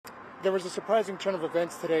There was a surprising turn of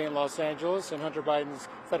events today in Los Angeles in Hunter Biden's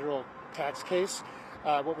federal tax case.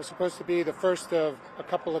 What was supposed to be the first of a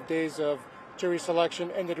couple of days of jury selection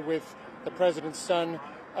ended with the president's son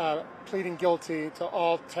pleading guilty to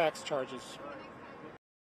all tax charges.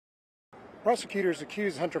 Prosecutors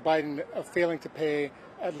accused Hunter Biden of failing to pay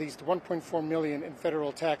at least $1.4 million in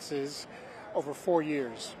federal taxes over 4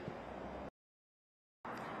 years.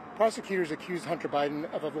 Prosecutors accused Hunter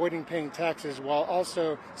Biden of avoiding paying taxes while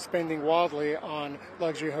also spending wildly on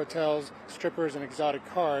luxury hotels, strippers, and exotic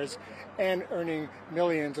cars, and earning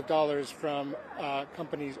millions of dollars from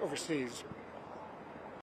companies overseas.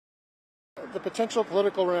 The potential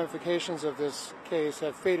political ramifications of this case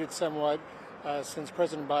have faded somewhat since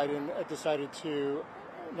President Biden decided to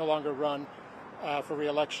no longer run for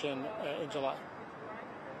re-election in July.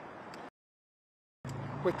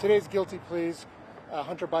 With today's guilty pleas,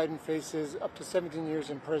 Hunter Biden faces up to 17 years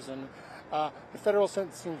in prison. The federal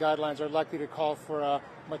sentencing guidelines are likely to call for a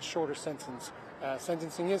much shorter sentence.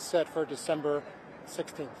 Sentencing is set for December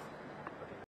 16th.